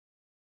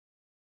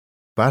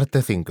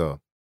Parte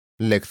 5.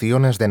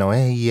 Lecciones de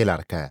Noé y el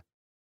arca.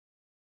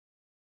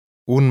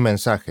 Un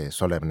mensaje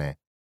solemne.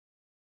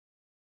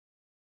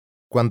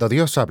 Cuando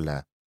Dios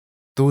habla,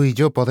 tú y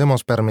yo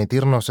podemos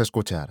permitirnos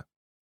escuchar.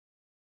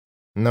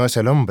 No es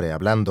el hombre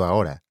hablando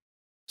ahora,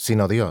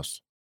 sino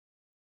Dios.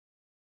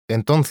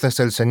 Entonces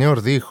el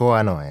Señor dijo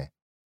a Noé: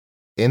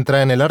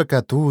 Entra en el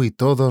arca tú y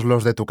todos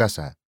los de tu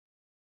casa.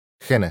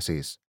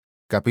 Génesis,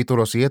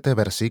 capítulo 7,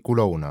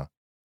 versículo 1.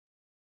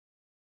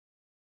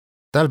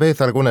 Tal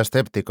vez algún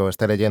escéptico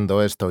esté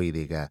leyendo esto y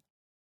diga: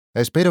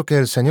 Espero que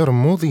el señor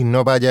Moody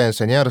no vaya a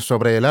enseñar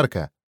sobre el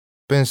arca.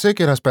 Pensé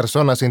que las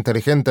personas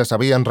inteligentes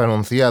habían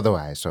renunciado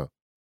a eso.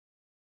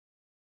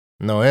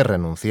 No he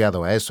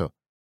renunciado a eso.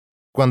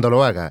 Cuando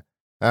lo haga,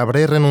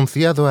 habré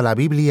renunciado a la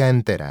Biblia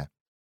entera.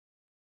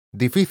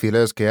 Difícil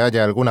es que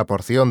haya alguna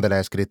porción de la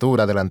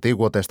escritura del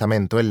Antiguo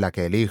Testamento en la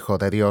que el Hijo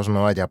de Dios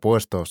no haya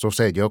puesto su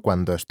sello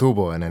cuando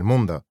estuvo en el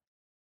mundo.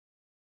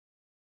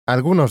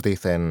 Algunos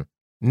dicen: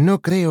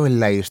 no creo en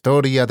la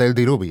historia del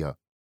diluvio.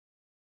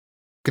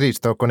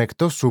 Cristo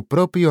conectó su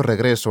propio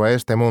regreso a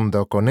este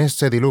mundo con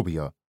ese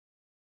diluvio,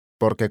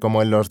 porque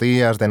como en los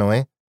días de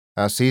Noé,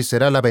 así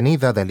será la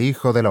venida del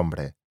Hijo del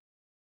Hombre.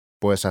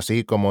 Pues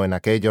así como en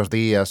aquellos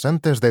días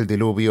antes del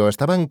diluvio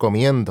estaban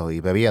comiendo y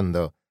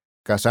bebiendo,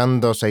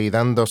 casándose y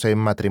dándose en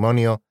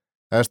matrimonio,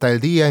 hasta el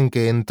día en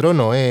que entró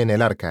Noé en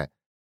el arca,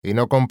 y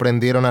no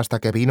comprendieron hasta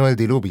que vino el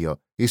diluvio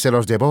y se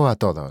los llevó a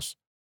todos.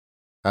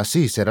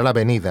 Así será la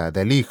venida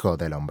del Hijo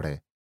del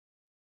Hombre.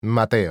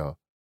 Mateo,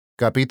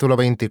 capítulo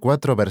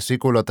 24,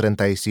 versículo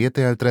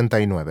 37 al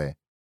 39.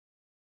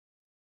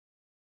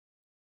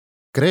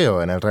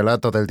 Creo en el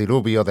relato del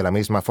diluvio de la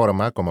misma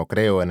forma como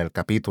creo en el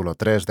capítulo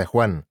 3 de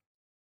Juan.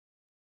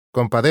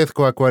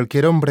 Compadezco a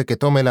cualquier hombre que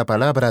tome la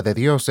palabra de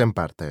Dios en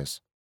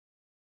partes.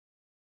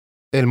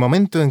 El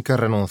momento en que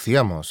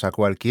renunciamos a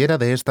cualquiera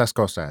de estas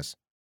cosas,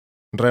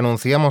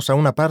 renunciamos a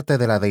una parte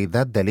de la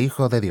deidad del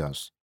Hijo de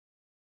Dios.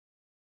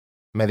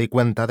 Me di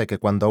cuenta de que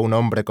cuando un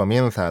hombre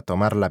comienza a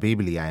tomar la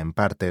Biblia en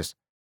partes,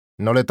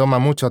 no le toma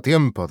mucho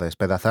tiempo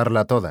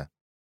despedazarla toda.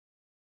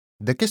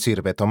 ¿De qué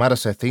sirve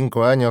tomarse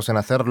 5 años en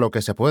hacer lo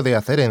que se puede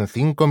hacer en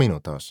 5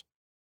 minutos?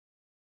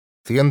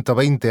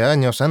 120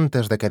 años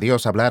antes de que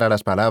Dios hablara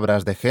las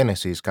palabras de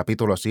Génesis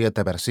capítulo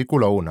 7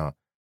 versículo 1,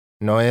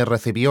 Noé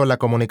recibió la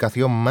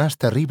comunicación más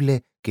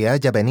terrible que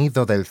haya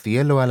venido del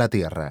cielo a la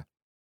tierra.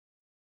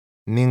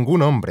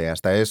 Ningún hombre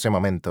hasta ese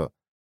momento,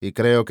 y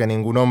creo que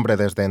ningún hombre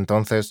desde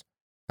entonces,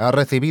 ha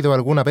recibido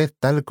alguna vez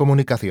tal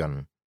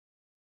comunicación.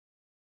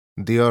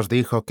 Dios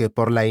dijo que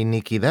por la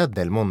iniquidad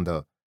del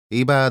mundo,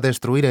 iba a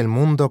destruir el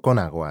mundo con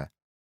agua.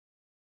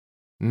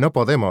 No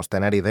podemos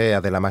tener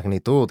idea de la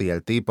magnitud y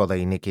el tipo de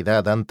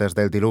iniquidad antes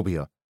del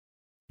diluvio.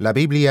 La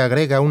Biblia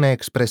agrega una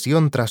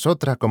expresión tras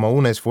otra como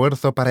un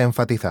esfuerzo para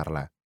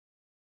enfatizarla.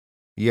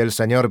 Y el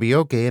Señor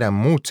vio que era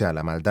mucha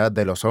la maldad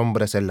de los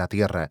hombres en la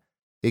tierra,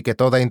 y que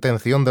toda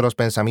intención de los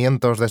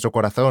pensamientos de su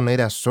corazón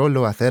era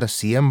sólo hacer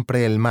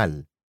siempre el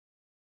mal.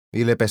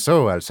 Y le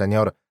pesó al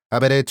Señor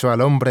haber hecho al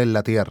hombre en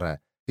la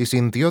tierra, y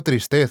sintió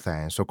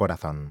tristeza en su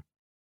corazón.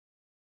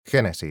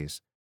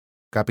 Génesis,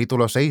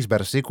 capítulo 6,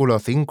 versículo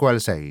 5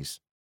 al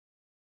 6.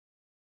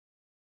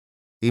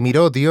 Y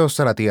miró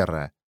Dios a la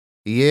tierra,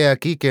 y he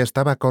aquí que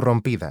estaba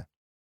corrompida,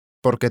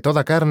 porque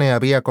toda carne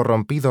había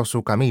corrompido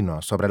su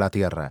camino sobre la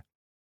tierra.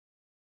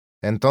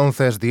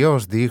 Entonces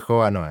Dios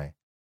dijo a Noé: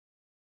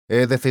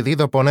 He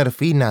decidido poner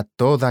fin a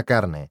toda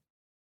carne,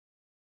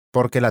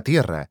 porque la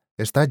tierra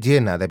está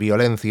llena de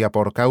violencia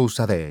por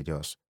causa de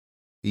ellos,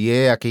 y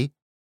he aquí,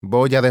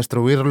 voy a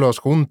destruirlos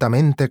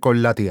juntamente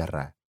con la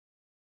tierra.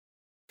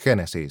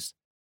 Génesis,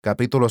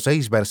 capítulo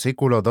 6,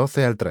 versículo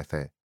 12 al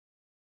 13.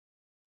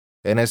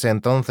 En ese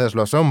entonces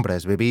los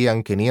hombres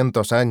vivían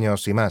 500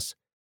 años y más,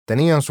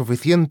 tenían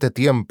suficiente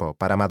tiempo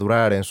para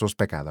madurar en sus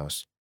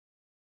pecados.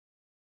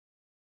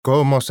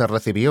 ¿Cómo se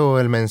recibió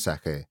el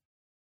mensaje?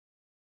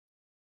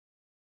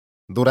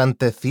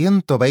 Durante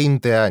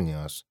 120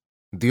 años,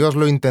 Dios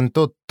lo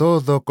intentó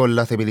todo con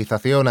la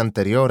civilización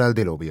anterior al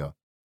diluvio.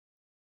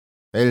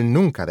 Él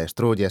nunca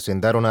destruye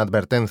sin dar una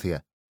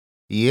advertencia,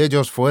 y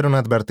ellos fueron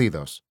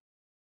advertidos.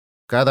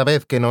 Cada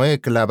vez que Noé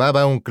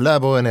clavaba un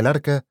clavo en el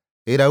arca,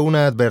 era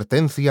una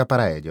advertencia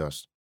para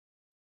ellos.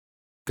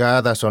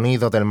 Cada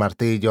sonido del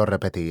martillo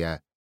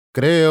repetía: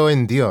 «Creo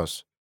en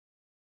Dios».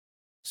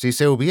 Si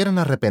se hubieran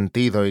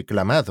arrepentido y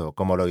clamado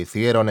como lo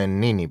hicieron en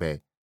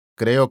Nínive,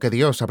 creo que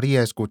Dios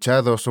habría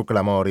escuchado su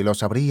clamor y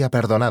los habría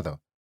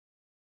perdonado.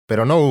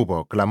 Pero no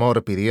hubo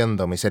clamor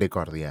pidiendo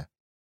misericordia.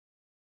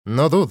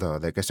 No dudo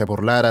de que se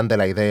burlaran de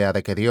la idea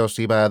de que Dios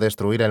iba a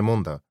destruir el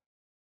mundo.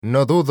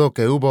 No dudo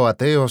que hubo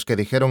ateos que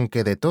dijeron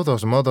que de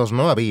todos modos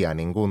no había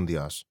ningún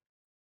Dios.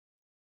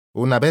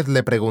 Una vez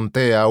le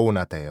pregunté a un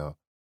ateo: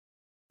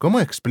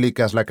 ¿cómo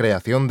explicas la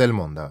creación del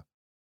mundo?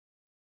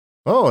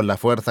 Oh, la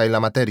fuerza y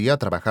la materia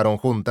trabajaron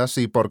juntas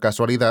y por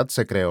casualidad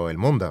se creó el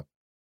mundo.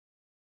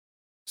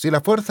 Si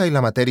la fuerza y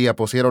la materia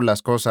pusieron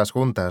las cosas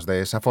juntas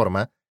de esa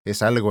forma,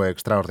 es algo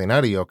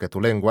extraordinario que tu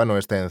lengua no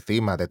esté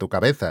encima de tu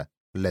cabeza,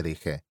 le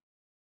dije.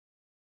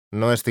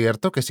 ¿No es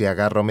cierto que si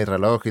agarro mi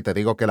reloj y te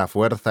digo que la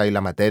fuerza y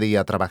la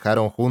materia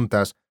trabajaron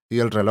juntas y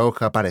el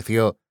reloj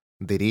apareció,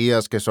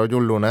 dirías que soy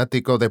un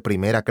lunático de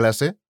primera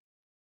clase?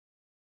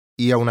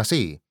 Y aún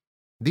así,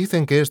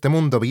 dicen que este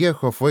mundo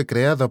viejo fue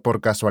creado por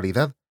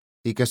casualidad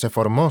y que se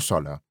formó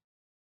solo.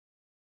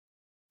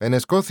 En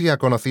Escocia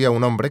conocí a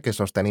un hombre que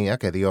sostenía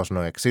que Dios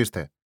no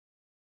existe.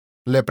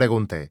 Le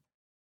pregunté,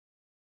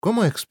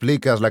 ¿cómo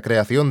explicas la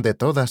creación de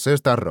todas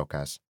estas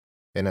rocas?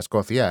 En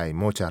Escocia hay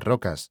muchas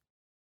rocas.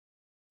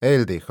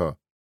 Él dijo,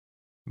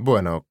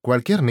 bueno,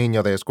 cualquier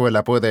niño de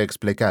escuela puede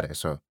explicar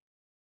eso.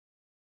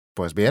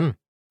 Pues bien,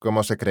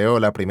 ¿cómo se creó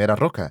la primera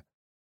roca?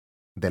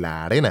 De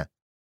la arena.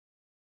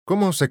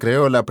 ¿Cómo se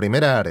creó la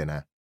primera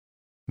arena?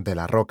 De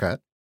la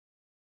roca.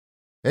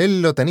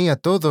 Él lo tenía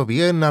todo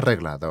bien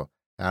arreglado.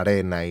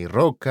 Arena y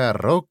roca,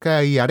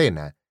 roca y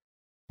arena.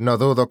 No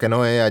dudo que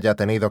Noé haya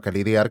tenido que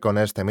lidiar con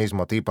este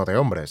mismo tipo de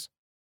hombres.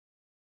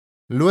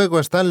 Luego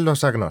están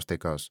los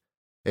agnósticos.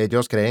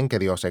 Ellos creen que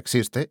Dios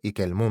existe y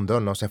que el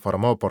mundo no se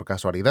formó por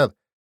casualidad,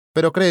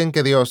 pero creen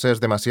que Dios es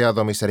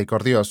demasiado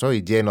misericordioso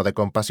y lleno de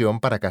compasión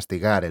para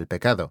castigar el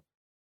pecado.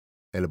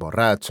 El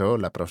borracho,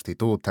 la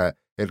prostituta,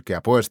 el que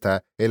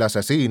apuesta, el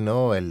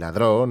asesino, el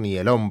ladrón y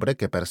el hombre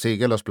que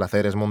persigue los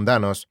placeres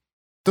mundanos,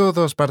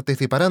 todos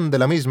participarán de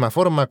la misma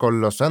forma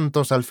con los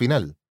santos al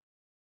final.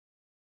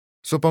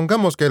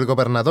 Supongamos que el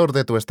gobernador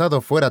de tu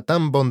estado fuera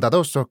tan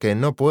bondadoso que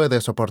no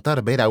puede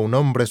soportar ver a un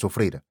hombre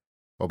sufrir,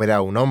 o ver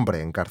a un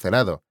hombre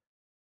encarcelado,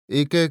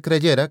 y que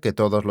creyera que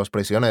todos los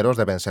prisioneros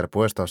deben ser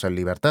puestos en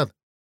libertad.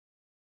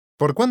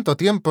 ¿Por cuánto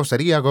tiempo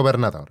sería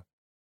gobernador?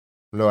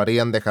 Lo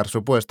harían dejar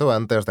su puesto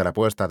antes de la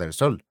puesta del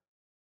sol.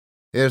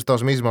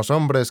 Estos mismos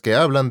hombres que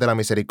hablan de la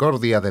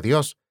misericordia de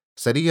Dios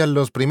serían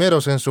los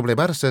primeros en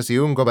sublevarse si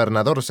un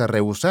gobernador se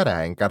rehusara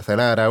a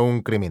encarcelar a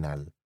un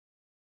criminal.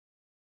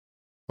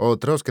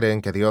 Otros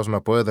creen que Dios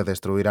no puede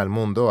destruir al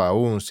mundo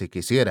aun si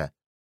quisiera.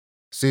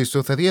 Si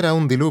sucediera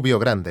un diluvio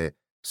grande,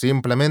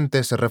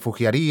 simplemente se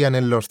refugiarían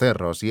en los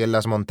cerros y en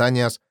las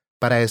montañas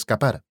para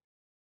escapar.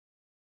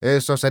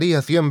 Eso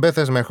sería 100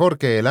 veces mejor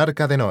que el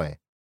arca de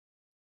Noé.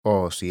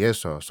 O si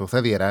eso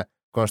sucediera,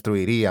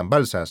 construirían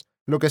balsas,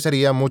 lo que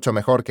sería mucho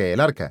mejor que el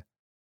arca.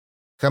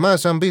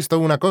 Jamás han visto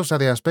una cosa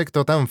de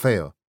aspecto tan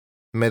feo.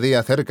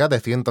 Medía cerca de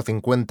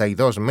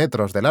 152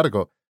 metros de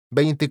largo,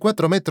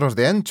 24 metros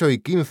de ancho y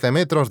 15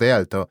 metros de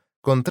alto,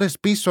 con 3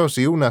 pisos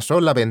y una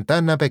sola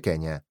ventana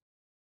pequeña.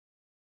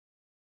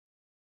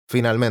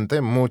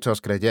 Finalmente,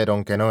 muchos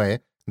creyeron que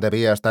Noé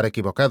debía estar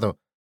equivocado,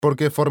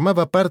 porque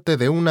formaba parte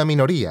de una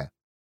minoría.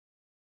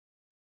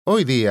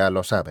 Hoy día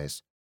lo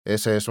sabes.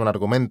 Ese es un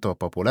argumento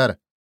popular.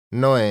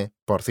 Noé,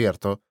 por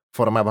cierto,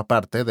 formaba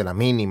parte de la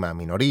mínima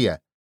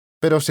minoría,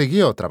 pero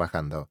siguió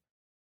trabajando.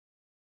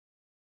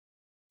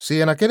 Si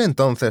en aquel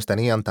entonces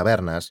tenían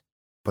tabernas,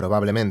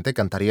 probablemente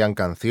cantarían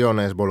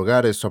canciones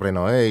vulgares sobre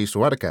Noé y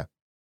su arca.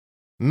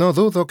 No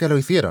dudo que lo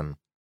hicieron,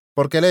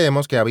 porque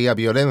leemos que había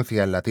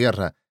violencia en la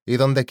tierra, y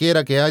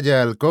dondequiera que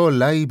haya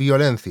alcohol hay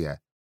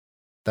violencia.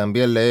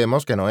 También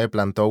leemos que Noé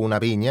plantó una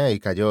viña y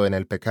cayó en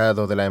el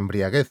pecado de la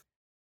embriaguez.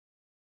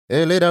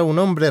 Él era un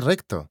hombre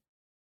recto,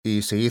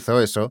 y si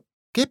hizo eso,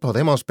 ¿qué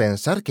podemos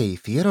pensar que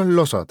hicieron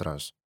los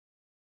otros?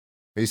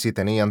 Y si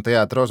tenían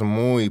teatros,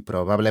 muy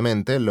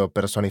probablemente lo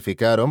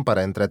personificaron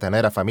para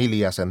entretener a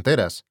familias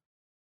enteras.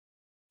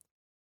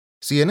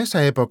 Si en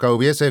esa época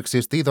hubiese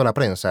existido la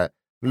prensa,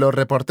 los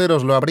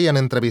reporteros lo habrían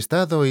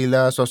entrevistado y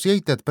la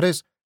Associated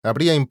Press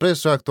habría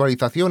impreso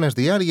actualizaciones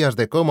diarias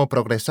de cómo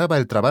progresaba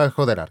el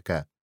trabajo del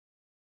arca.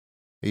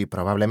 Y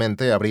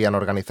probablemente habrían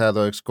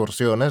organizado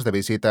excursiones de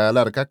visita al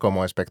arca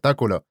como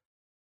espectáculo.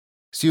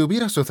 Si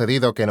hubiera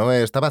sucedido que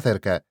Noé estaba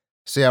cerca,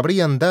 se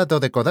habrían dado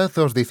de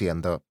codazos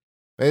diciendo: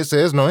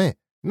 «Ese es Noé.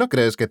 ¿No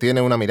crees que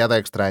tiene una mirada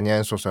extraña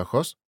en sus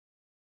ojos?».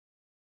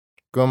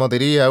 Como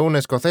diría un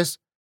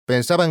escocés,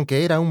 pensaban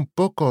que era un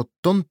poco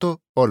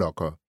tonto o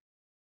loco.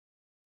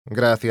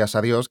 Gracias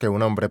a Dios que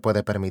un hombre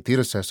puede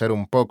permitirse ser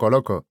un poco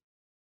loco.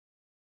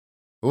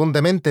 Un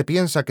demente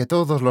piensa que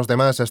todos los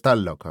demás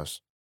están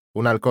locos.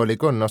 Un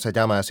alcohólico no se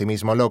llama a sí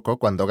mismo loco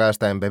cuando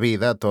gasta en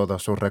bebida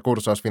todos sus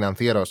recursos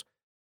financieros,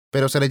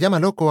 pero se le llama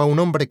loco a un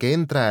hombre que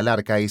entra al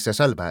arca y se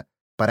salva,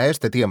 para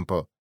este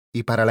tiempo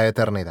y para la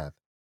eternidad.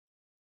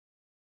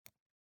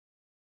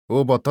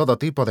 Hubo todo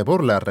tipo de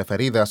burlas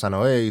referidas a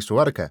Noé y su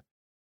arca.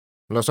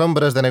 Los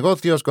hombres de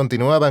negocios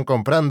continuaban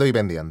comprando y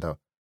vendiendo,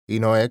 y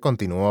Noé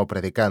continuó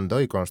predicando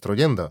y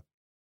construyendo.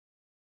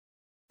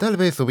 Tal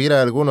vez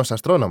hubiera algunos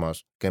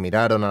astrónomos que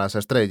miraron a las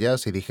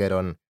estrellas y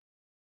dijeron: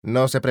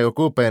 «No se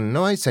preocupen,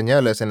 no hay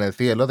señales en el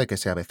cielo de que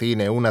se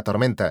avecine una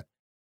tormenta.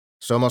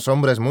 Somos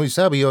hombres muy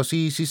sabios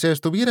y si se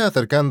estuviera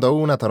acercando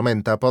una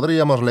tormenta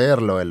podríamos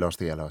leerlo en los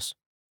cielos».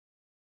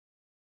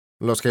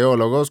 Los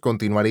geólogos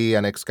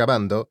continuarían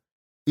excavando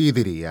y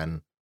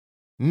dirían: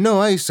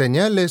 «No hay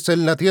señales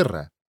en la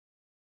tierra».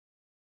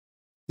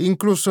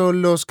 Incluso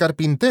los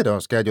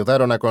carpinteros que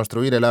ayudaron a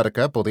construir el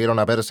arca pudieron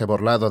haberse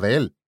burlado de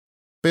él,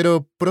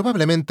 pero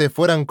probablemente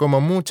fueran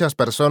como muchas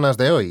personas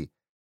de hoy,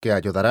 que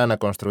ayudarán a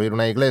construir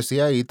una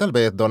iglesia y tal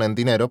vez donen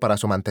dinero para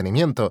su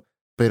mantenimiento,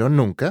 pero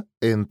nunca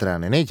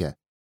entran en ella.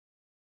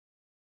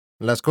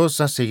 Las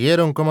cosas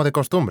siguieron como de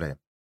costumbre.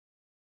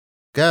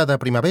 Cada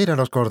primavera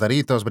los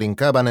corderitos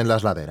brincaban en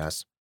las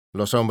laderas.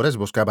 Los hombres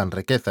buscaban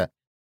riqueza.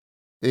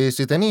 Y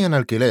si tenían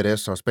alquileres,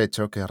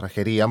 sospecho que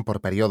regirían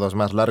por periodos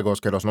más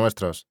largos que los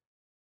nuestros.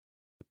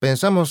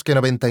 Pensamos que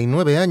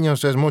 99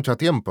 años es mucho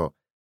tiempo,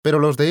 pero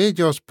los de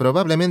ellos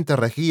probablemente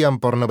regían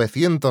por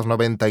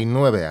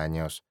 999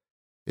 años.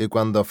 Y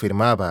cuando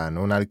firmaban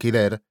un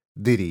alquiler,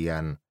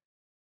 dirían: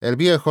 el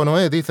viejo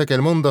Noé dice que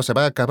el mundo se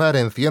va a acabar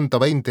en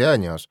 120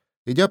 años,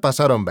 y ya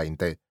pasaron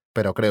 20,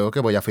 pero creo que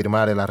voy a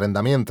firmar el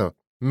arrendamiento.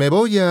 Me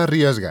voy a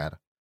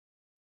arriesgar.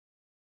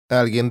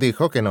 Alguien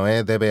dijo que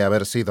Noé debe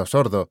haber sido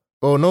sordo,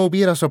 o no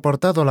hubiera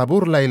soportado la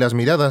burla y las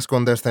miradas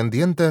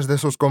condescendientes de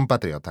sus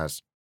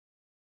compatriotas.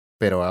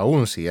 Pero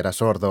aun si era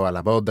sordo a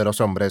la voz de los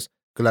hombres,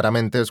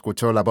 claramente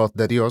escuchó la voz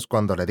de Dios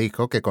cuando le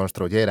dijo que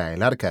construyera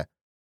el arca.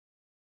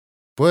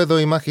 Puedo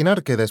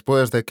imaginar que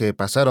después de que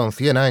pasaron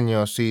 100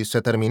 años y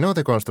se terminó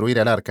de construir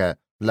el arca,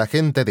 la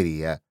gente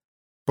diría: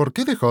 ¿por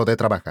qué dejó de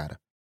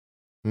trabajar?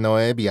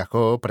 Noé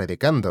viajó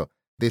predicando,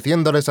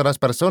 diciéndoles a las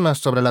personas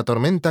sobre la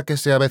tormenta que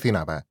se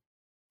avecinaba.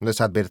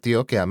 Les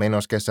advirtió que a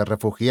menos que se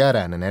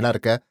refugiaran en el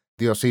arca,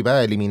 Dios iba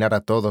a eliminar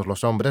a todos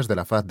los hombres de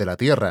la faz de la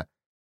tierra.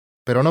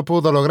 Pero no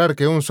pudo lograr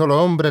que un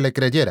solo hombre le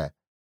creyera,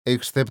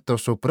 excepto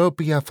su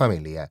propia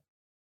familia.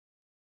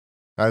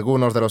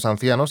 Algunos de los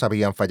ancianos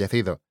habían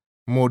fallecido.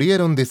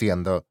 Murieron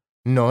diciendo: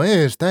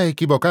 Noé está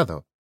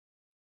equivocado.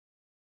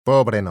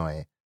 Pobre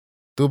Noé.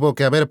 Tuvo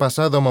que haber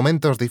pasado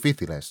momentos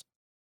difíciles.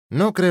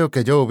 No creo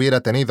que yo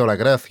hubiera tenido la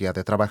gracia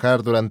de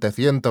trabajar durante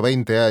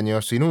 120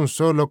 años sin un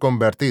solo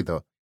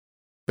convertido,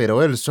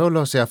 pero él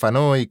solo se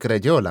afanó y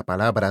creyó la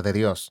palabra de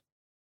Dios.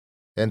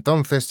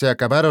 Entonces se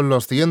acabaron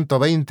los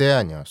 120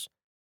 años.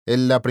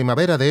 En la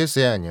primavera de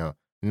ese año,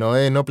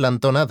 Noé no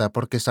plantó nada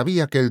porque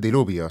sabía que el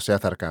diluvio se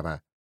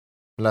acercaba.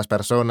 Las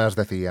personas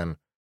decían: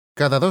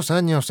 cada 2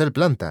 años él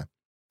planta.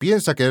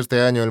 Piensa que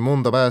este año el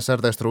mundo va a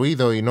ser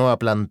destruido y no ha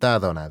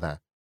plantado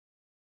nada.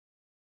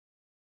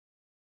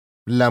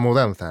 La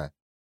mudanza.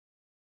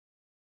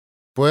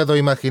 Puedo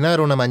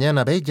imaginar una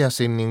mañana bella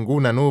sin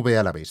ninguna nube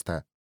a la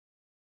vista.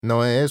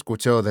 Noé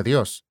escuchó de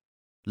Dios,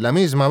 la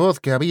misma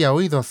voz que había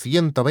oído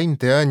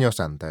 120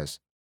 años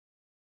antes.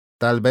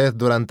 Tal vez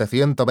durante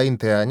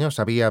 120 años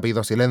había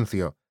habido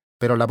silencio,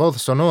 pero la voz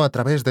sonó a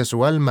través de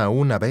su alma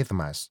una vez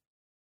más.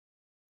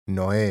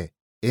 Noé,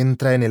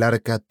 entra en el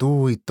arca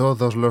tú y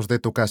todos los de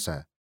tu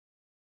casa.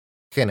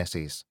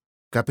 Génesis,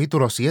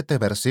 capítulo 7,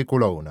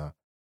 versículo 1.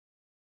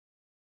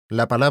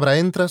 La palabra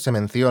entra se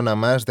menciona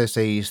más de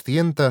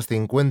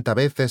 650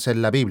 veces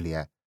en la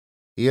Biblia,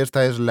 y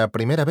esta es la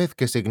primera vez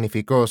que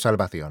significó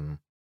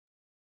salvación.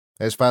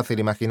 Es fácil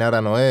imaginar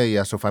a Noé y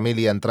a su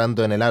familia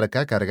entrando en el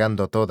arca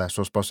cargando todas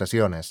sus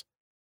posesiones.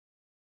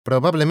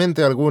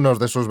 Probablemente algunos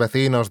de sus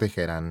vecinos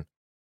dijeran: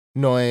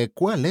 Noé,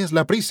 ¿cuál es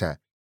la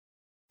prisa?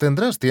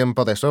 Tendrás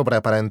tiempo de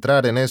sobra para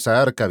entrar en esa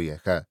arca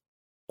vieja.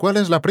 ¿Cuál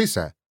es la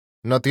prisa?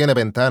 No tiene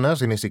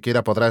ventanas y ni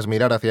siquiera podrás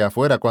mirar hacia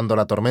afuera cuando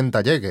la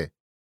tormenta llegue.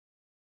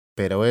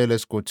 Pero él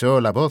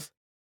escuchó la voz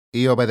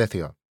y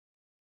obedeció.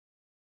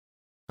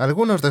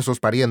 Algunos de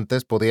sus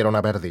parientes pudieron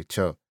haber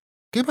dicho: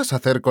 ¿qué vas a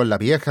hacer con la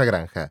vieja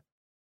granja?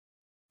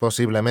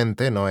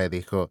 Posiblemente Noé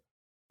dijo: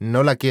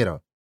 no la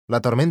quiero.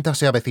 La tormenta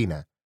se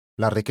avecina.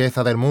 La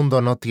riqueza del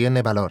mundo no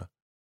tiene valor.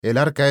 El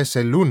arca es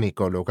el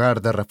único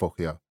lugar de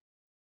refugio.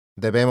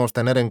 Debemos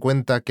tener en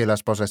cuenta que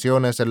las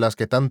posesiones en las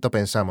que tanto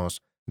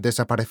pensamos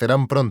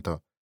desaparecerán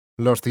pronto.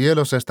 Los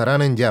cielos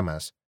estarán en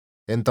llamas.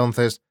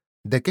 Entonces,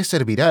 ¿de qué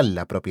servirán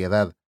la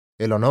propiedad,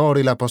 el honor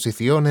y la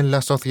posición en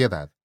la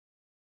sociedad?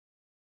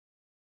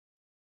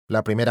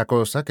 La primera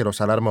cosa que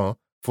los alarmó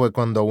fue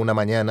cuando una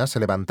mañana se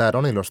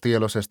levantaron y los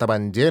cielos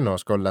estaban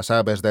llenos con las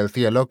aves del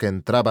cielo que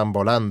entraban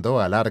volando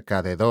al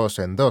arca de 2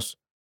 en 2.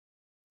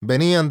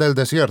 Venían del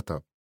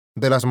desierto,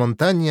 de las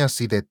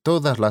montañas y de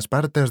todas las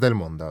partes del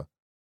mundo.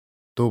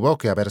 Tuvo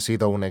que haber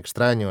sido un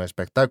extraño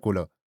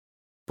espectáculo.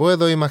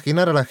 Puedo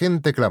imaginar a la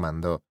gente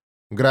clamando: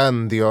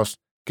 ¡Gran Dios!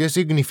 ¿Qué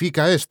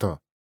significa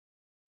esto?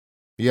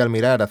 Y al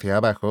mirar hacia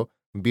abajo,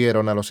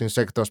 vieron a los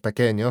insectos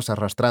pequeños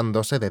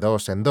arrastrándose de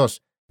 2 en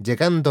 2,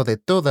 llegando de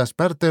todas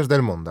partes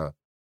del mundo.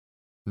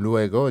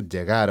 Luego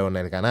llegaron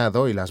el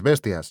ganado y las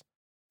bestias,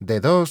 de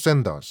 2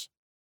 en 2.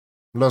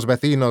 Los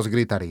vecinos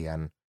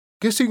gritarían: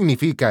 ¿qué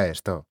significa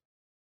esto?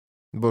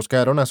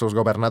 Buscaron a sus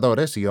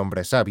gobernadores y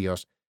hombres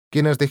sabios,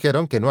 quienes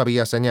dijeron que no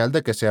había señal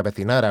de que se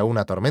avecinara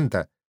una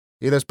tormenta,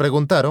 y les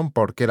preguntaron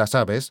por qué las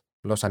aves,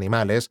 los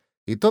animales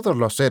y todos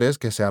los seres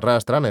que se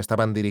arrastran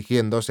estaban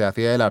dirigiéndose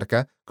hacia el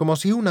arca como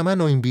si una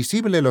mano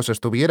invisible los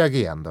estuviera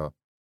guiando.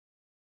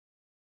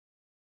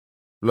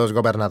 Los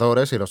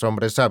gobernadores y los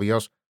hombres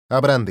sabios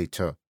habrán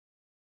dicho: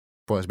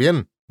 pues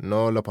bien,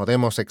 no lo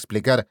podemos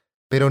explicar,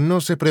 pero no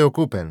se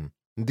preocupen,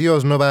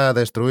 Dios no va a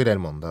destruir el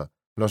mundo.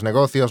 Los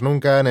negocios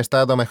nunca han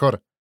estado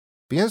mejor.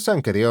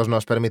 ¿Piensan que Dios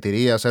nos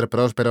permitiría ser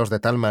prósperos de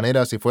tal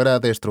manera si fuera a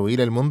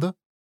destruir el mundo?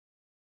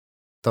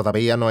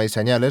 Todavía no hay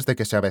señales de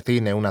que se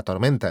avecine una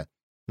tormenta.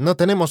 No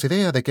tenemos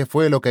idea de qué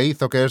fue lo que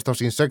hizo que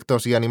estos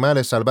insectos y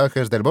animales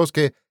salvajes del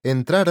bosque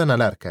entraran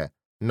al arca.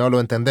 No lo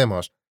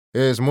entendemos.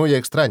 Es muy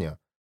extraño.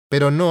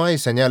 Pero no hay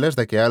señales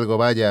de que algo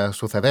vaya a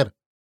suceder.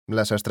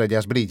 Las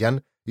estrellas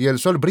brillan y el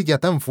sol brilla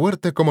tan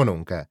fuerte como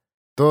nunca.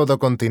 Todo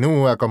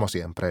continúa como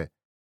siempre.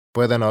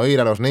 Pueden oír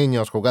a los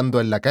niños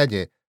jugando en la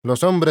calle.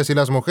 Los hombres y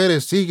las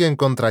mujeres siguen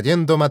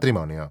contrayendo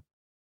matrimonio.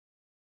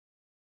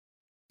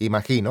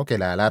 Imagino que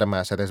la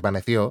alarma se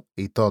desvaneció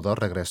y todo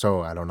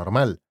regresó a lo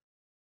normal.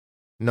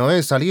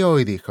 Noé salió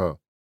y dijo: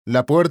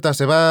 «La puerta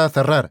se va a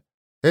cerrar.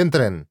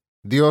 Entren.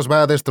 Dios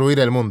va a destruir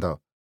el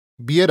mundo».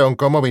 ¿Vieron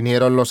cómo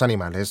vinieron los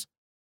animales?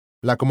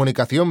 La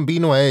comunicación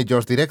vino a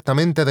ellos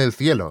directamente del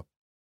cielo.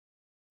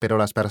 Pero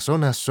las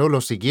personas solo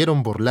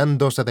siguieron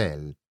burlándose de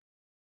él.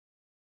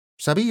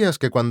 ¿Sabías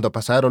que cuando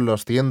pasaron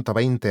los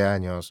 120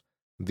 años,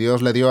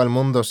 Dios le dio al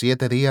mundo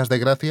 7 días de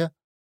gracia?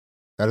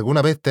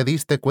 ¿Alguna vez te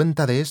diste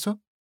cuenta de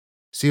eso?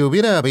 Si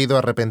hubiera habido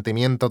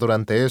arrepentimiento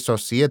durante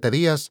esos 7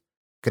 días,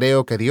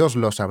 creo que Dios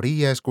los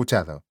habría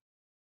escuchado.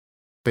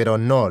 Pero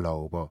no lo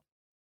hubo.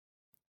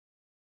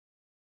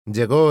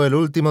 Llegó el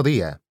último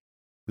día,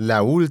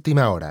 la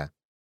última hora,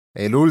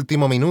 el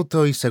último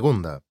minuto y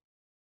segundo.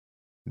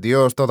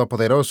 Dios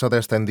Todopoderoso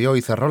descendió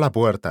y cerró la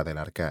puerta del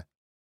arca.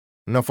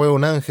 No fue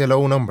un ángel o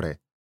un hombre,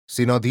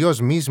 sino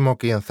Dios mismo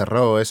quien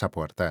cerró esa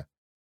puerta.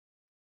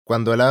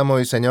 Cuando el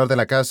amo y señor de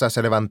la casa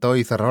se levantó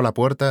y cerró la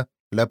puerta,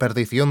 la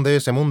perdición de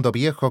ese mundo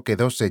viejo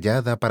quedó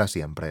sellada para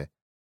siempre.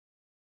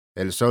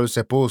 El sol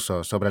se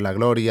puso sobre la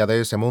gloria de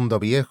ese mundo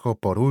viejo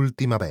por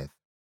última vez.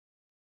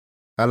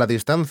 A la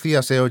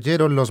distancia se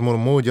oyeron los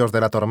murmullos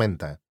de la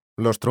tormenta,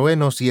 los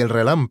truenos y el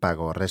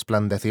relámpago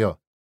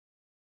resplandeció.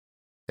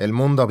 El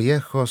mundo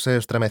viejo se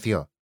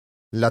estremeció.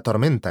 La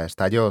tormenta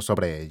estalló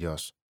sobre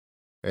ellos.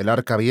 El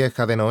arca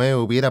vieja de Noé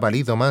hubiera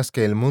valido más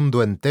que el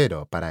mundo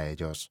entero para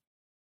ellos.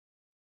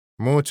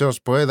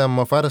 Muchos puedan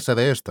mofarse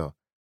de esto,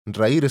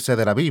 reírse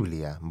de la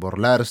Biblia,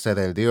 burlarse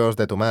del Dios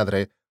de tu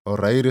madre o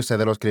reírse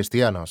de los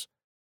cristianos,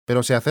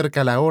 pero se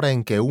acerca la hora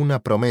en que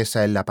una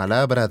promesa en la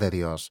palabra de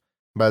Dios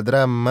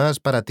valdrá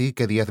más para ti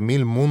que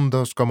 10.000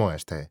 mundos como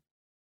este.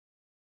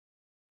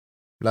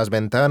 Las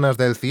ventanas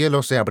del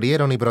cielo se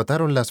abrieron y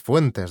brotaron las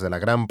fuentes de la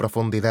gran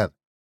profundidad.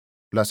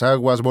 Las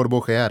aguas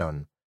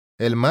burbujearon.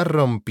 El mar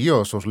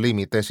rompió sus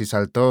límites y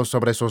saltó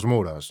sobre sus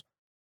muros.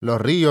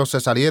 Los ríos se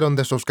salieron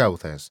de sus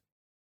cauces.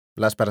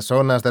 Las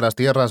personas de las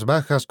tierras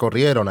bajas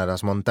corrieron a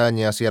las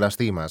montañas y a las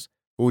cimas,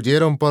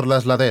 huyeron por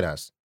las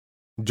laderas.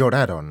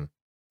 Lloraron: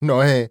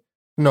 «Noé,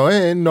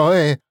 Noé,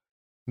 Noé,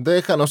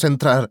 déjanos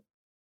entrar».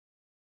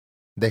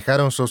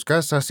 Dejaron sus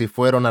casas y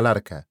fueron al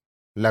arca.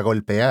 La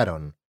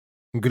golpearon.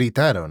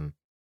 Gritaron: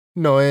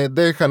 «Noé,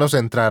 déjanos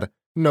entrar.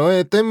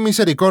 Noé, ten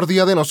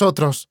misericordia de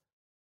nosotros.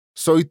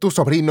 Soy tu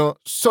sobrino,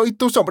 soy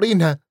tu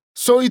sobrina,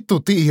 soy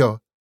tu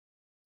tío».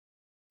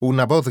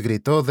 Una voz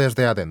gritó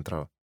desde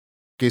adentro: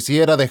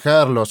 «Quisiera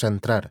dejarlos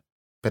entrar,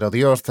 pero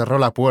Dios cerró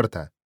la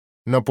puerta.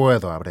 No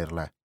puedo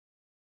abrirla».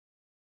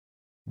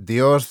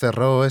 Dios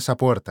cerró esa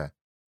puerta.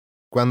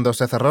 Cuando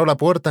se cerró la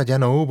puerta ya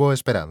no hubo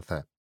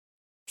esperanza.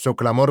 Su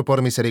clamor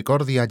por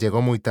misericordia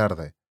llegó muy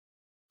tarde.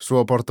 Su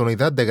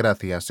oportunidad de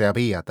gracia se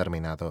había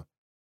terminado.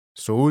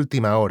 Su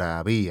última hora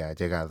había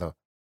llegado.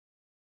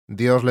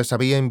 Dios les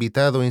había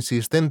invitado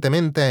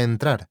insistentemente a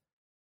entrar,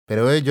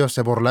 pero ellos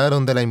se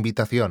burlaron de la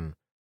invitación,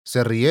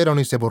 se rieron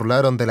y se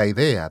burlaron de la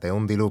idea de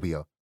un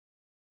diluvio.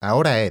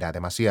 Ahora era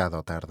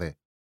demasiado tarde.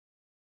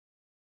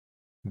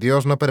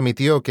 Dios no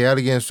permitió que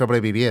alguien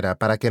sobreviviera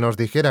para que nos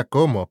dijera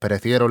cómo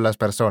perecieron las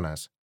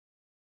personas.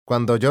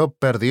 Cuando Job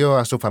perdió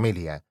a su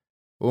familia,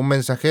 un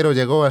mensajero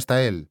llegó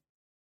hasta él.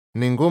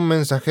 Ningún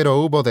mensajero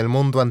hubo del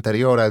mundo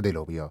anterior al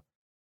diluvio.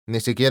 Ni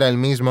siquiera el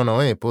mismo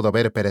Noé pudo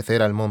ver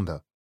perecer al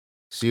mundo.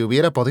 Si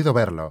hubiera podido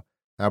verlo,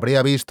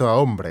 habría visto a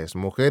hombres,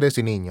 mujeres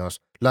y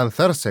niños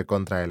lanzarse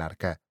contra el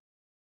arca.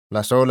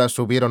 Las olas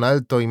subieron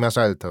alto y más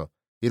alto,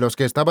 y los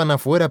que estaban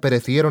afuera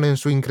perecieron en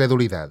su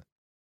incredulidad.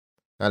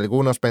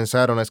 Algunos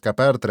pensaron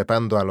escapar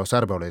trepando a los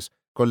árboles,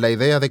 con la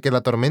idea de que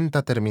la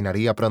tormenta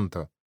terminaría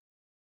pronto.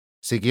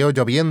 Siguió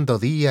lloviendo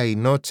día y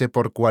noche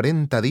por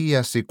 40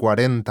 días y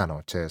 40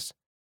 noches.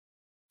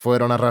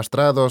 Fueron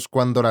arrastrados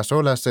cuando las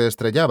olas se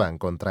estrellaban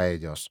contra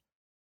ellos.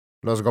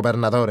 Los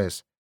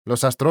gobernadores,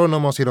 los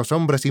astrónomos y los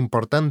hombres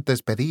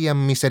importantes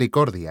pedían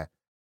misericordia,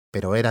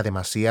 pero era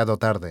demasiado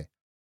tarde.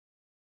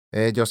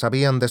 Ellos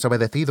habían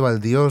desobedecido al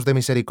Dios de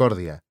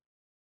misericordia.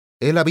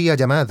 Él había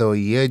llamado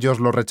y ellos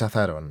lo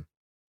rechazaron.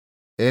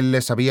 Él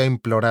les había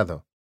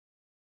implorado,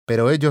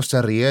 pero ellos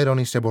se rieron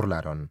y se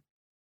burlaron.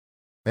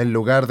 En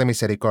lugar de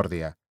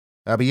misericordia,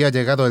 había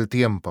llegado el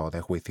tiempo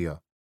de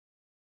juicio.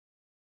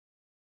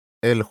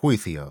 El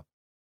juicio.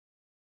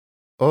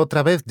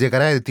 Otra vez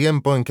llegará el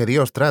tiempo en que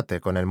Dios trate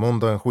con el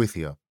mundo en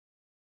juicio.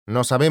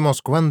 No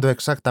sabemos cuándo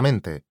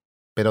exactamente,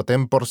 pero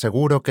ten por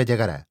seguro que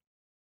llegará.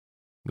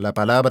 La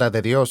palabra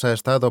de Dios ha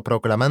estado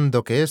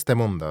proclamando que este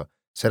mundo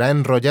será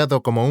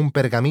enrollado como un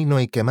pergamino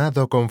y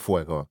quemado con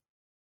fuego.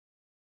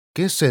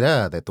 ¿Qué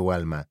será de tu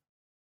alma?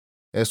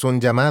 Es un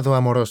llamado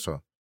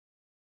amoroso.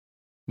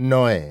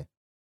 Noé.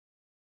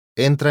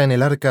 Entra en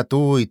el arca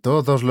tú y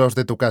todos los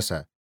de tu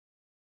casa.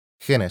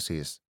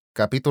 Génesis,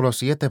 capítulo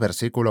 7,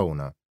 versículo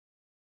 1.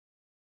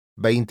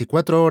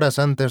 24 horas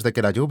antes de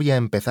que la lluvia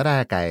empezara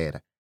a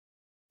caer,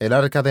 el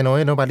arca de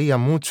Noé no valía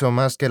mucho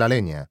más que la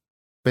leña,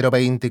 pero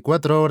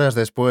 24 horas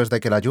después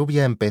de que la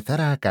lluvia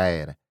empezara a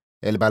caer,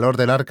 el valor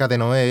del arca de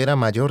Noé era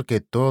mayor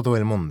que todo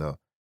el mundo.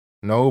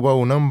 No hubo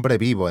un hombre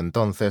vivo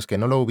entonces que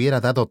no lo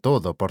hubiera dado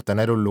todo por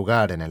tener un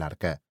lugar en el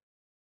arca.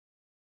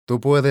 Tú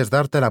puedes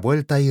darte la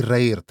vuelta y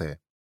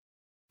reírte.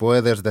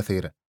 Puedes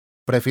decir,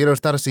 prefiero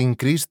estar sin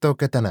Cristo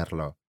que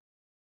tenerlo.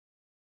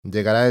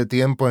 Llegará el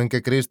tiempo en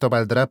que Cristo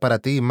valdrá para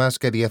ti más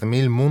que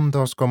 10.000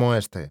 mundos como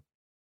este.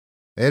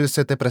 Él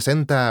se te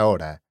presenta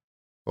ahora.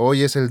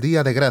 Hoy es el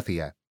día de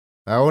gracia.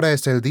 Ahora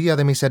es el día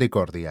de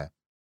misericordia.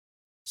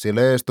 Si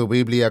lees tu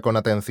Biblia con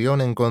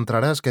atención,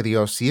 encontrarás que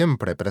Dios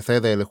siempre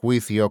precede el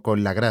juicio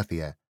con la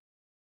gracia.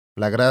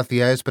 La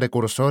gracia es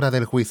precursora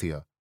del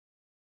juicio.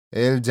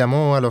 Él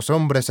llamó a los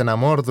hombres en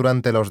amor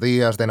durante los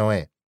días de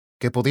Noé,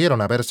 que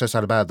pudieron haberse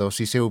salvado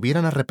si se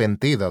hubieran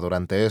arrepentido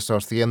durante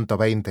esos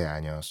 120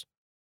 años.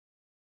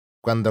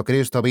 Cuando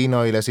Cristo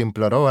vino y les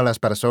imploró a las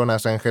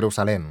personas en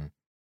Jerusalén,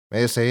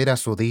 ese era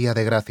su día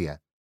de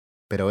gracia,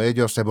 pero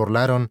ellos se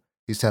burlaron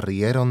y se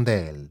rieron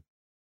de él.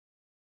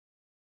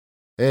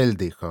 Él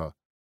dijo,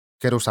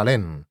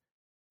 Jerusalén,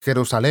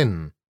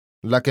 Jerusalén,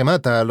 la que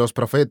mata a los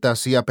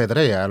profetas y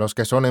apedrea a los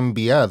que son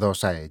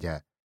enviados a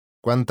ella.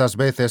 ¿Cuántas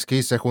veces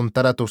quise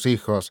juntar a tus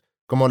hijos,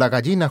 como la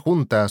gallina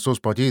junta a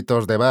sus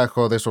pollitos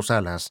debajo de sus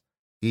alas,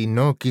 y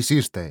no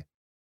quisiste?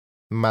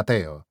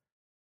 Mateo,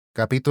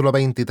 capítulo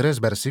 23,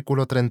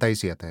 versículo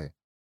 37.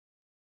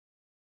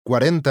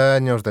 40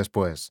 años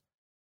después,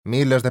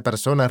 miles de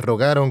personas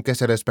rogaron que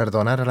se les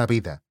perdonara la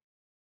vida.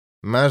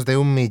 Más de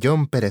 1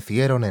 millón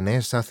perecieron en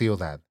esa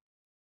ciudad.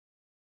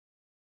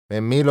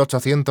 En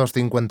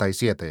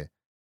 1857,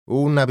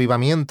 un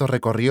avivamiento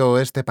recorrió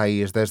este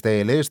país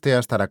desde el este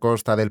hasta la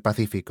costa del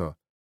Pacífico.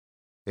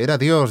 Era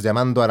Dios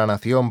llamando a la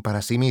nación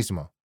para sí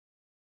mismo.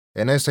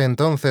 En ese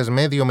entonces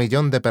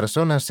 500.000 de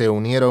personas se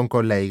unieron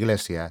con la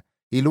Iglesia,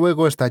 y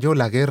luego estalló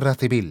la Guerra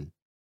Civil.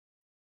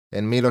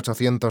 En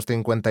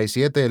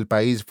 1857 el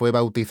país fue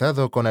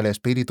bautizado con el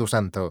Espíritu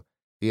Santo,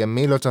 y en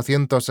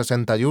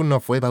 1861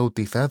 fue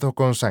bautizado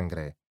con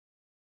sangre.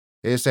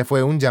 Ese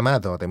fue un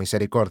llamado de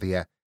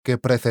misericordia que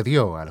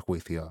precedió al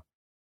juicio.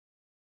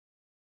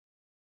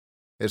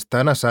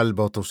 ¿Están a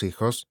salvo tus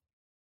hijos?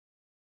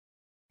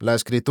 La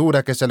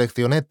escritura que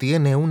seleccioné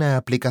tiene una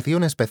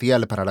aplicación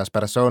especial para las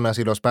personas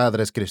y los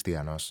padres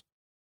cristianos.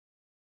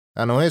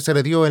 A Noé se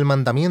le dio el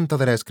mandamiento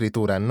de la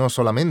escritura no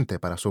solamente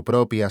para su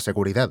propia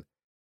seguridad,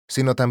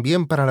 sino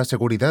también para la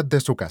seguridad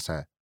de su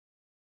casa.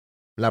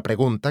 La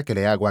pregunta que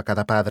le hago a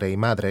cada padre y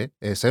madre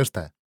es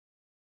esta.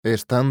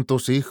 ¿Están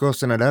tus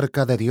hijos en el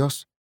arca de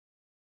Dios?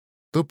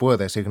 Tú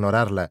puedes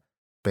ignorarla,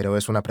 pero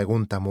es una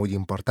pregunta muy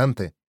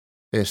importante.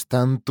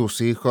 ¿Están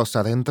tus hijos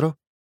adentro?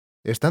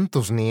 ¿Están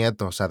tus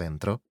nietos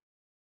adentro?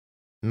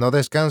 No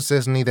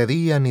descanses ni de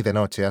día ni de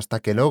noche hasta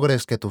que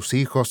logres que tus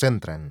hijos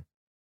entren.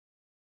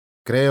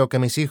 Creo que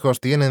mis hijos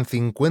tienen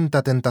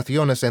 50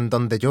 tentaciones en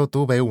donde yo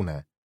tuve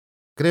una.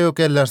 Creo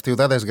que en las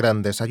ciudades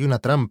grandes hay una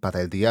trampa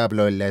del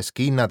diablo en la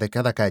esquina de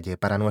cada calle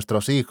para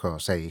nuestros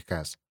hijos e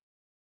hijas.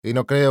 Y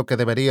no creo que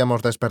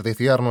deberíamos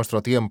desperdiciar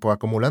nuestro tiempo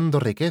acumulando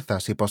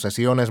riquezas y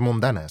posesiones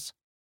mundanas.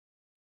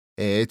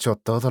 ¿He hecho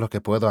todo lo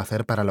que puedo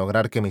hacer para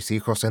lograr que mis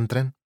hijos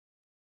entren?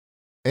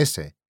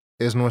 Ese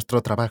es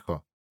nuestro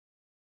trabajo.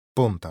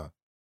 Punto.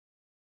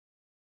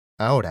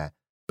 Ahora,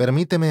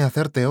 permíteme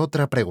hacerte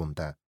otra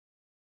pregunta.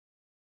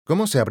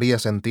 ¿Cómo se habría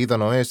sentido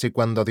Noé si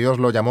cuando Dios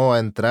lo llamó a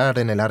entrar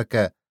en el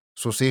arca,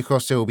 sus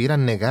hijos se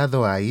hubieran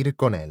negado a ir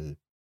con él?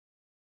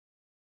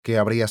 ¿Qué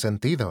habría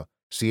sentido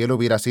si él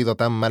hubiera sido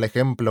tan mal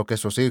ejemplo que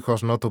sus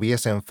hijos no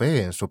tuviesen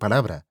fe en su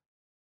palabra?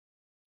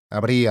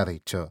 Habría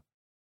dicho,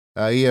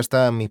 ahí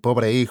está mi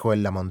pobre hijo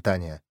en la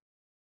montaña.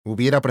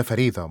 Hubiera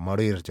preferido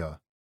morir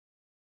yo.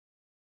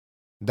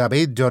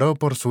 David lloró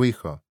por su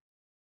hijo.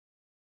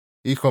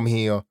 Hijo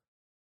mío,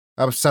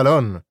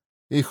 Absalón,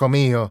 hijo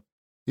mío,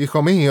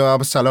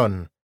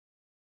 Absalón.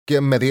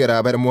 ¿Quién me diera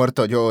haber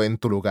muerto yo en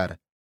tu lugar?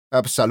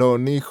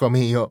 Absalón, hijo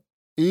mío,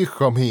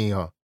 hijo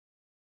mío.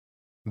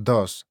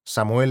 2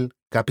 Samuel,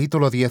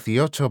 capítulo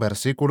 18,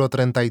 versículo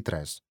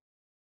 33.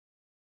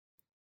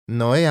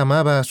 Noé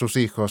amaba a sus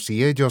hijos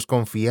y ellos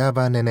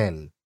confiaban en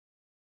él.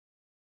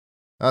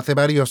 Hace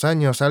varios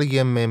años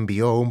alguien me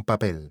envió un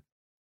papel.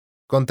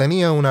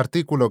 Contenía un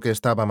artículo que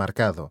estaba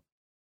marcado.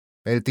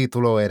 El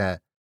título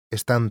era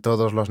 ¿Están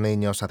todos los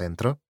niños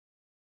adentro?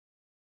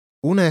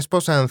 Una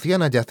esposa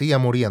anciana yacía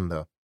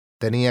muriendo.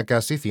 Tenía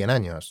casi 100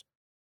 años.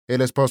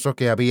 El esposo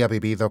que había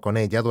vivido con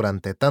ella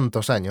durante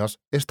tantos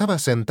años estaba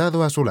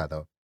sentado a su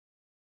lado.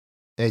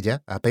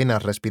 Ella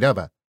apenas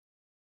respiraba.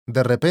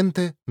 De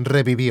repente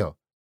revivió,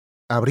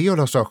 abrió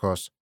los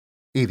ojos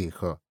y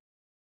dijo,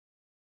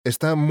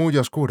 «Está muy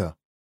oscuro».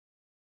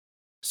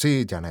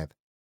 «Sí, Janet,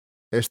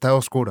 está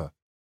oscuro».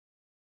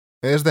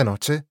 «¿Es de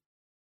noche?»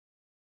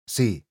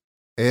 «Sí,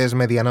 es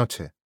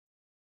medianoche».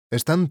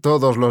 «¿Están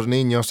todos los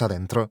niños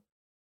adentro?»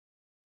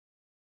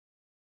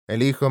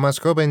 El hijo más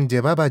joven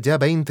llevaba ya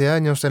 20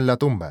 años en la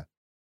tumba,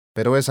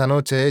 pero esa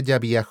noche ella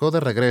viajó de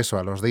regreso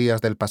a los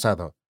días del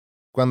pasado,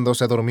 cuando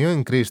se durmió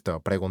en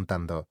Cristo,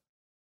 preguntando,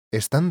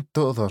 ¿están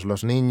todos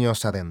los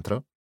niños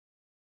adentro?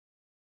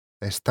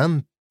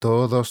 ¿Están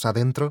todos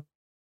adentro?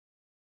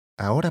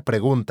 Ahora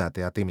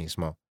pregúntate a ti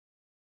mismo,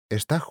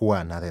 ¿está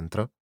Juan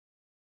adentro?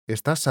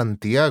 ¿Está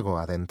Santiago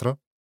adentro?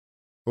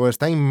 ¿O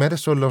está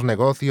inmerso en los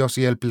negocios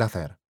y el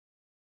placer?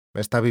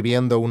 ¿Está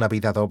viviendo una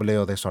vida doble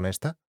o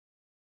deshonesta?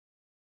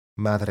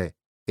 Madre,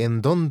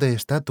 ¿en dónde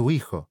está tu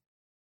hijo?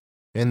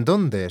 ¿En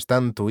dónde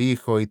están tu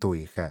hijo y tu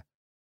hija?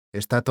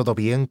 ¿Está todo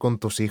bien con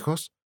tus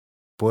hijos?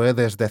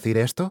 ¿Puedes decir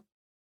esto?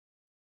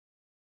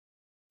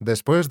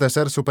 Después de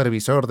ser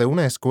supervisor de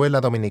una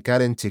escuela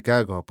dominical en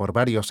Chicago por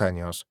varios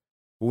años,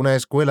 una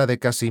escuela de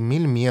casi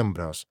 1000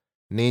 miembros,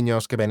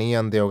 niños que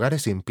venían de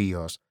hogares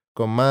impíos,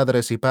 con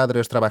madres y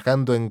padres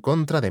trabajando en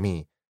contra de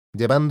mí,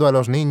 llevando a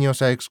los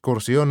niños a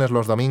excursiones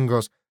los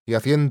domingos y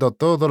haciendo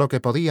todo lo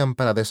que podían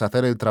para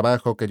deshacer el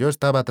trabajo que yo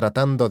estaba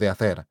tratando de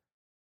hacer.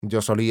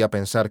 Yo solía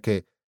pensar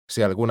que,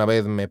 si alguna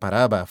vez me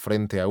paraba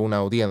frente a una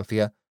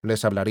audiencia,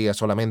 les hablaría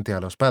solamente a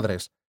los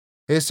padres.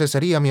 Ese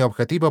sería mi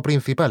objetivo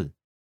principal.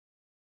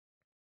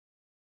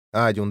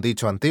 Hay un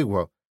dicho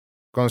antiguo: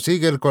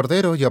 consigue el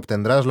cordero y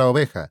obtendrás la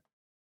oveja.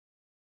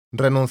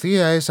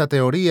 Renuncié a esa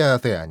teoría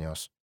hace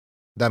años.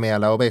 Dame a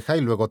la oveja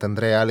y luego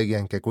tendré a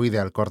alguien que cuide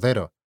al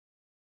cordero.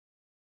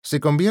 Si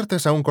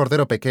conviertes a un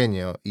cordero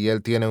pequeño y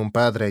él tiene un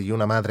padre y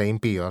una madre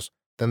impíos,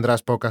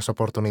 tendrás pocas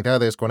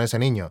oportunidades con ese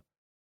niño.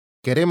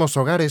 Queremos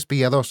hogares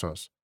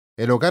piadosos.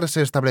 El hogar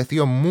se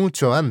estableció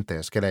mucho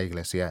antes que la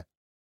Iglesia.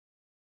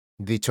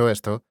 Dicho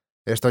esto,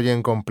 estoy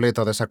en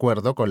completo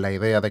desacuerdo con la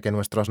idea de que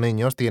nuestros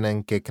niños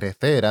tienen que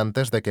crecer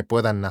antes de que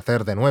puedan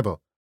nacer de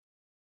nuevo.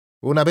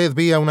 Una vez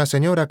vi a una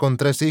señora con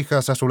 3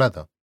 hijas a su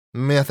lado.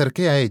 Me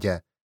acerqué a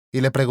ella y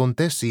le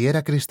pregunté si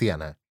era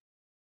cristiana.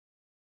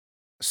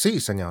 Sí,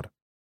 señor.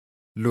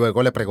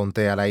 Luego le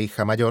pregunté a la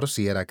hija mayor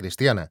si era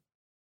cristiana.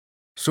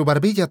 Su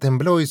barbilla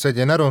tembló y se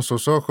llenaron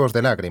sus ojos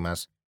de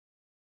lágrimas.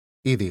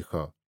 Y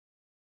dijo,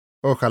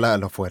 ojalá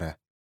lo fuera.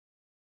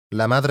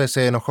 La madre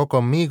se enojó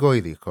conmigo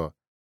y dijo,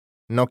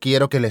 no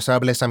quiero que les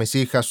hables a mis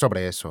hijas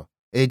sobre eso.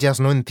 Ellas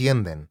no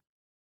entienden.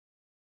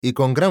 Y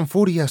con gran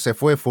furia se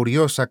fue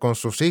furiosa con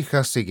sus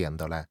hijas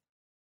siguiéndola.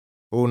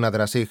 Una de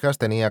las hijas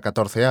tenía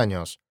 14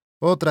 años,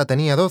 otra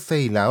tenía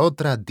 12 y la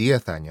otra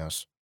 10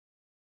 años.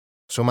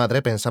 Su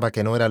madre pensaba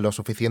que no eran lo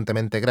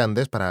suficientemente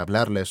grandes para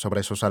hablarles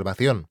sobre su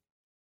salvación.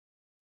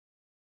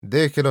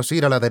 Déjelos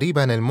ir a la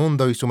deriva en el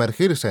mundo y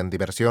sumergirse en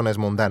diversiones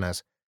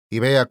mundanas, y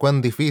vea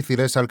cuán difícil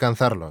es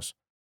alcanzarlos.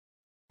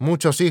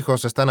 Muchos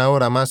hijos están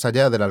ahora más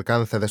allá del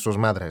alcance de sus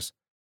madres.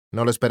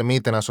 No les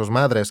permiten a sus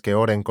madres que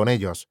oren con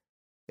ellos.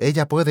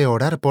 Ella puede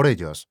orar por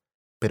ellos,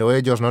 pero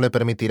ellos no le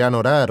permitirán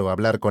orar o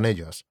hablar con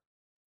ellos.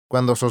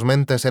 Cuando sus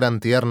mentes eran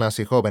tiernas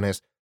y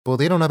jóvenes,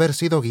 pudieron haber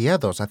sido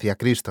guiados hacia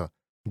Cristo,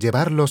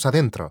 llevarlos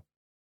adentro.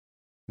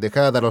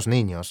 Dejad a los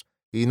niños,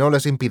 y no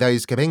les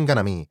impidáis que vengan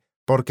a mí,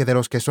 porque de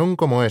los que son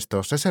como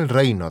estos es el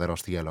reino de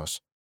los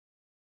cielos.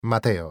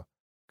 Mateo,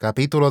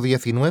 capítulo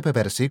 19,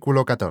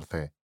 versículo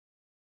 14.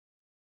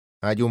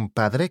 ¿Hay un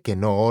padre que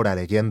no ora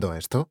leyendo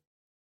esto?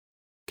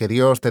 Que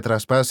Dios te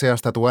traspase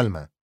hasta tu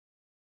alma.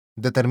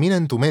 Determina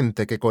en tu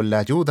mente que con la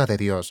ayuda de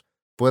Dios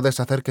puedes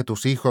hacer que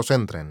tus hijos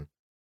entren.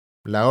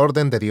 La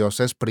orden de Dios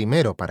es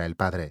primero para el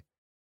padre.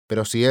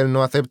 Pero si él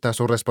no acepta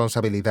su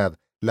responsabilidad,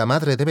 la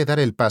madre debe dar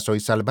el paso y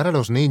salvar a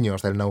los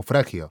niños del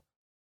naufragio.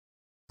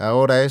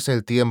 Ahora es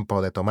el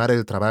tiempo de tomar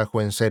el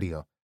trabajo en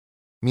serio.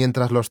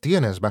 Mientras los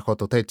tienes bajo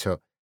tu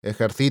techo,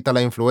 ejercita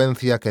la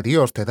influencia que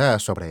Dios te da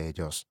sobre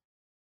ellos.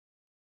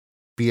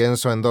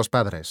 Pienso en 2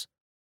 padres.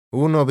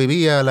 Uno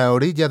vivía a la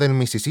orilla del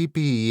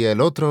Mississippi y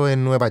el otro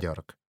en Nueva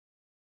York.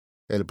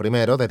 El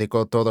primero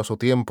dedicó todo su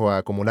tiempo a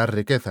acumular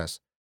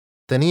riquezas.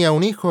 Tenía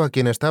un hijo a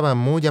quien estaba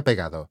muy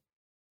apegado.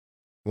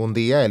 Un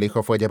día el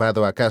hijo fue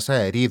llevado a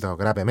casa herido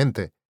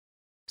gravemente.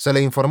 Se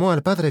le informó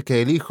al padre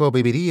que el hijo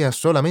viviría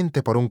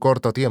solamente por un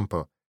corto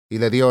tiempo, y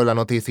le dio la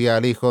noticia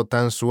al hijo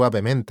tan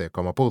suavemente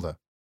como pudo.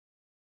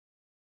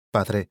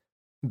 Padre,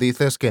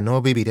 ¿dices que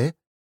no viviré?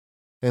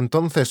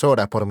 Entonces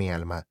ora por mi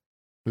alma,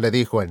 le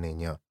dijo el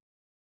niño.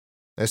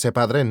 Ese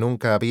padre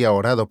nunca había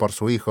orado por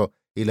su hijo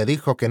y le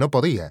dijo que no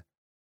podía.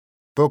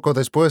 Poco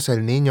después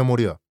el niño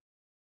murió.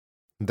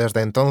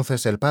 Desde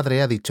entonces el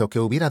padre ha dicho que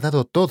hubiera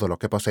dado todo lo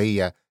que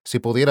poseía si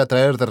pudiera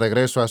traer de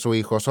regreso a su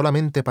hijo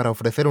solamente para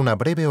ofrecer una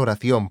breve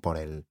oración por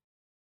él.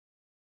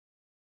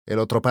 El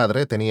otro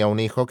padre tenía un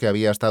hijo que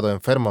había estado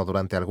enfermo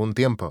durante algún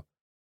tiempo.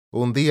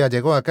 Un día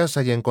llegó a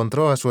casa y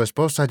encontró a su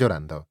esposa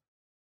llorando.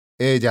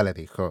 Ella le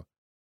dijo,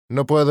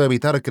 «No puedo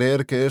evitar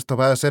creer que esto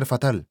va a ser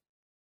fatal».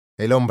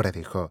 El hombre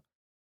dijo,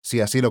 «Si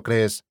así lo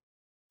crees,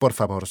 por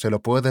favor, ¿se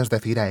lo puedes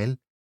decir a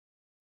él?».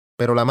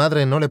 Pero la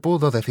madre no le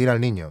pudo decir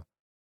al niño.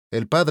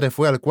 El padre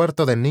fue al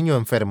cuarto del niño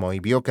enfermo y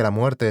vio que la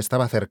muerte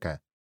estaba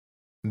cerca.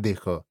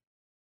 Dijo,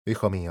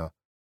 «Hijo mío,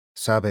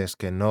 ¿sabes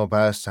que no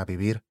vas a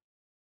vivir?».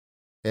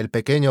 El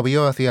pequeño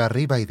vio hacia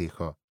arriba y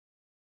dijo,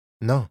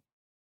 «No,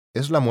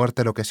 ¿Es la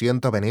muerte lo que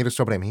siento venir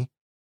sobre mí?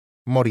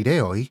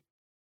 ¿Moriré hoy?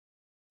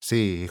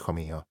 Sí, hijo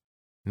mío,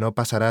 no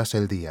pasarás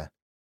el día.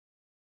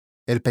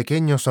 El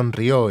pequeño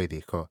sonrió y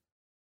dijo,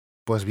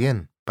 Pues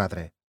bien,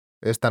 padre,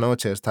 esta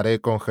noche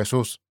estaré con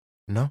Jesús,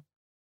 ¿no?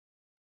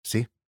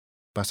 Sí,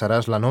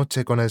 pasarás la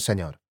noche con el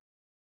Señor.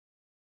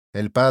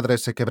 El padre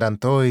se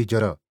quebrantó y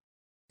lloró.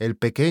 El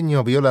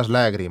pequeño vio las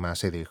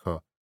lágrimas y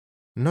dijo,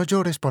 No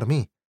llores por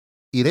mí.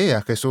 Iré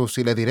a Jesús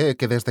y le diré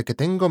que desde que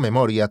tengo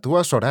memoria tú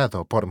has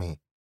orado por mí.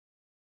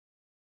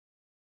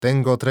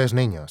 Tengo 3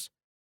 niños.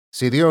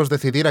 Si Dios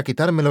decidiera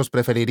quitármelos,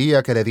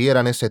 preferiría que le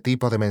dieran ese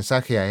tipo de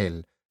mensaje a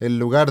él, en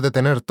lugar de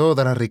tener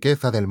toda la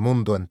riqueza del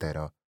mundo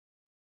entero.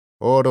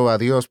 Oro a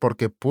Dios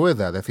porque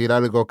pueda decir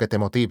algo que te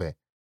motive,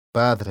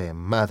 padre,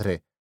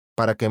 madre,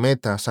 para que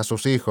metas a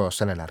sus hijos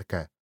en el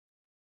arca.